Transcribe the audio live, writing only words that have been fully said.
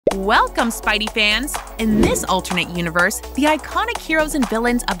Welcome, Spidey fans! In this alternate universe, the iconic heroes and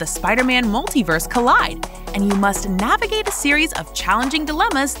villains of the Spider-Man multiverse collide, and you must navigate a series of challenging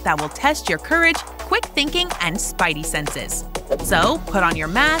dilemmas that will test your courage, quick thinking, and Spidey senses. So, put on your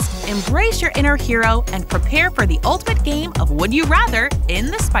mask, embrace your inner hero, and prepare for the ultimate game of Would You Rather in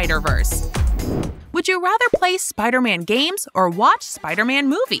the Spider-Verse. Would you rather play Spider-Man games or watch Spider-Man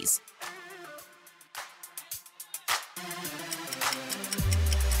movies?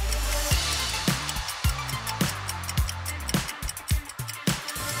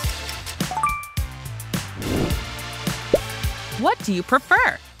 What do you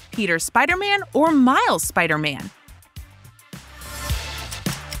prefer, Peter Spider-Man or Miles Spider-Man?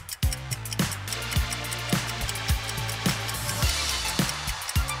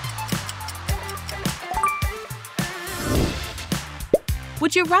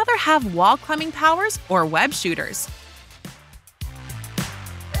 Would you rather have wall climbing powers or web shooters?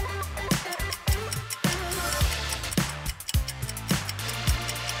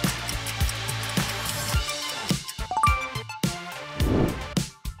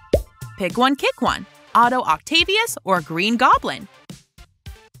 Pick one, kick one. Otto Octavius or Green Goblin?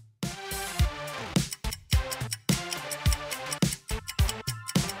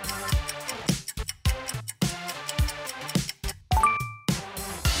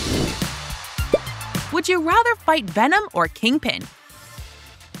 Would you rather fight Venom or Kingpin?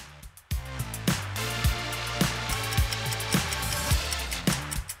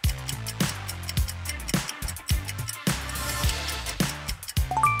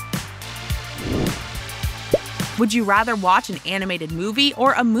 Would you rather watch an animated movie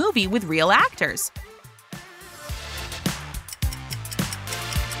or a movie with real actors?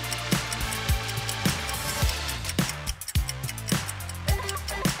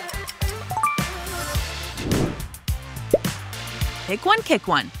 Pick one, kick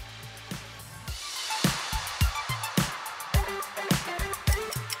one.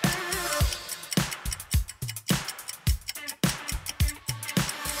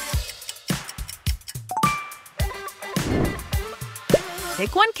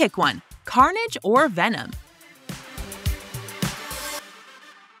 Pick one, kick one. Carnage or Venom?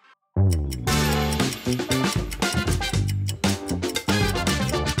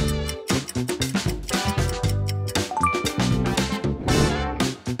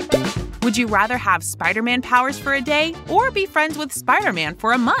 Would you rather have Spider-Man powers for a day or be friends with Spider-Man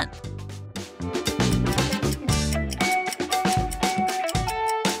for a month?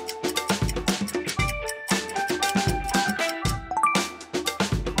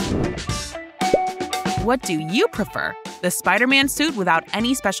 What do you prefer, the Spider-Man suit without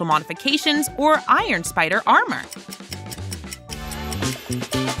any special modifications or Iron Spider armor?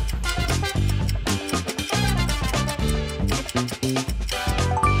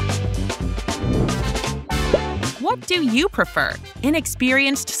 What do you prefer,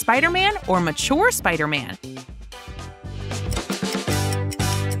 inexperienced Spider-Man or mature Spider-Man?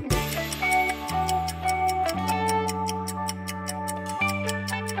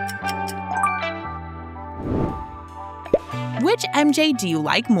 Which MJ do you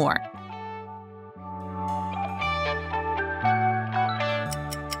like more?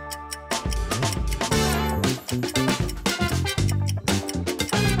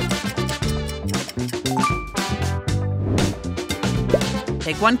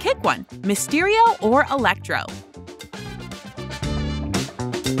 Pick one, kick one. Mysterio or Electro?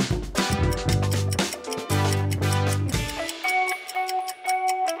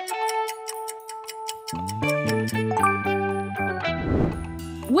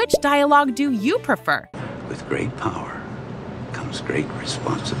 Which dialogue do you prefer? With great power comes great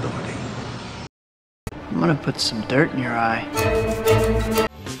responsibility. I'm gonna put some dirt in your eye.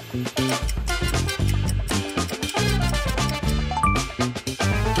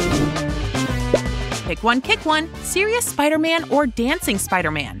 Pick one, kick one. Serious Spider-Man or Dancing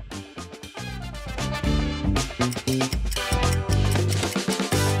Spider-Man?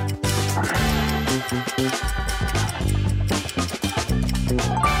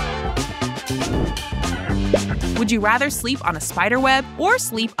 Would you rather sleep on a spider web or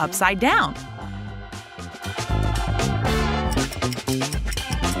sleep upside down?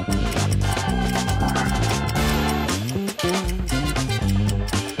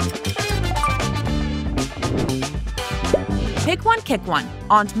 Pick one, kick one.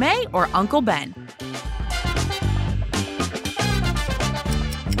 Aunt May or Uncle Ben?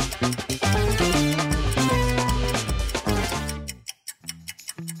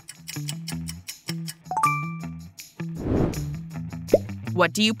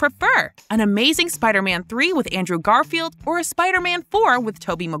 What do you prefer? An Amazing Spider-Man 3 with Andrew Garfield or a Spider-Man 4 with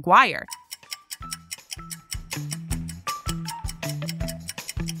Tobey Maguire?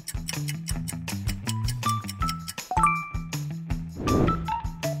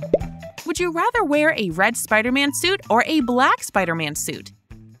 Would you rather wear a red Spider-Man suit or a black Spider-Man suit?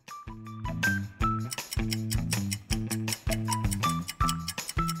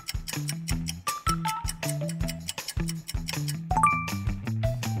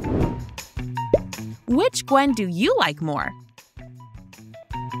 Which Gwen do you like more?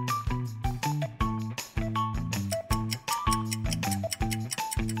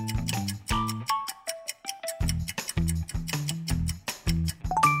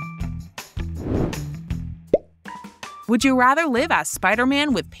 Would you rather live as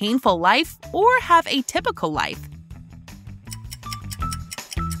Spider-Man with painful life or have a typical life?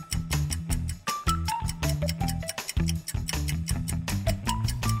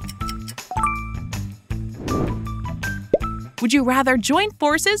 Would you rather join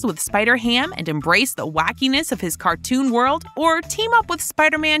forces with Spider-Ham and embrace the wackiness of his cartoon world, or team up with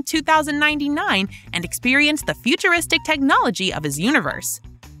Spider-Man 2099 and experience the futuristic technology of his universe?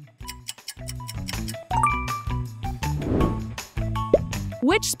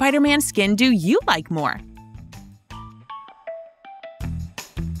 Which Spider-Man skin do you like more?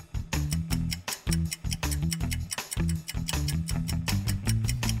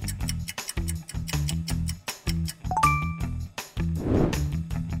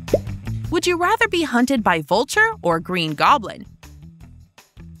 Would you rather be hunted by Vulture or Green Goblin?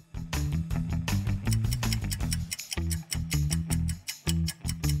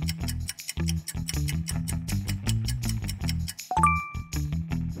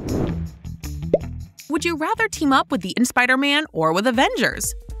 Would you rather team up with the Spider-Man or with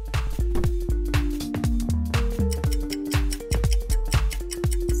Avengers?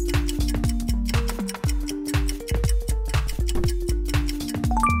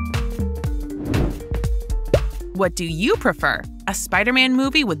 What do you prefer? A Spider-Man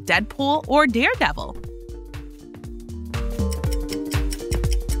movie with Deadpool or Daredevil?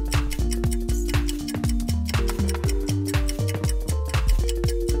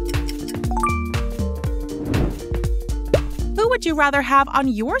 Who would you rather have on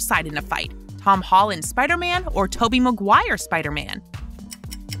your side in a fight? Tom Holland Spider-Man or Tobey Maguire Spider-Man?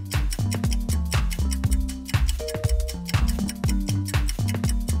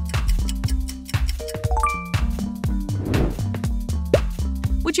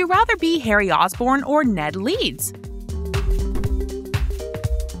 Would you rather be Harry Osborn or Ned Leeds?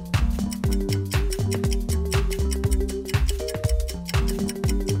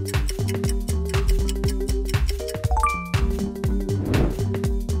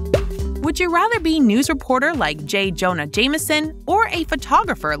 Would you rather be news reporter like J. Jonah Jameson or a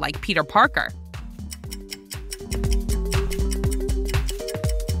photographer like Peter Parker?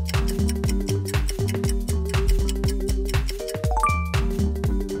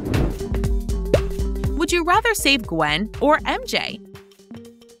 Would you rather save Gwen or MJ?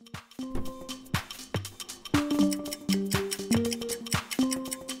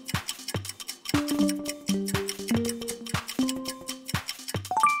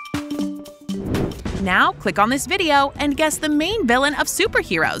 Now click on this video and guess the main villain of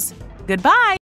superheroes. Goodbye!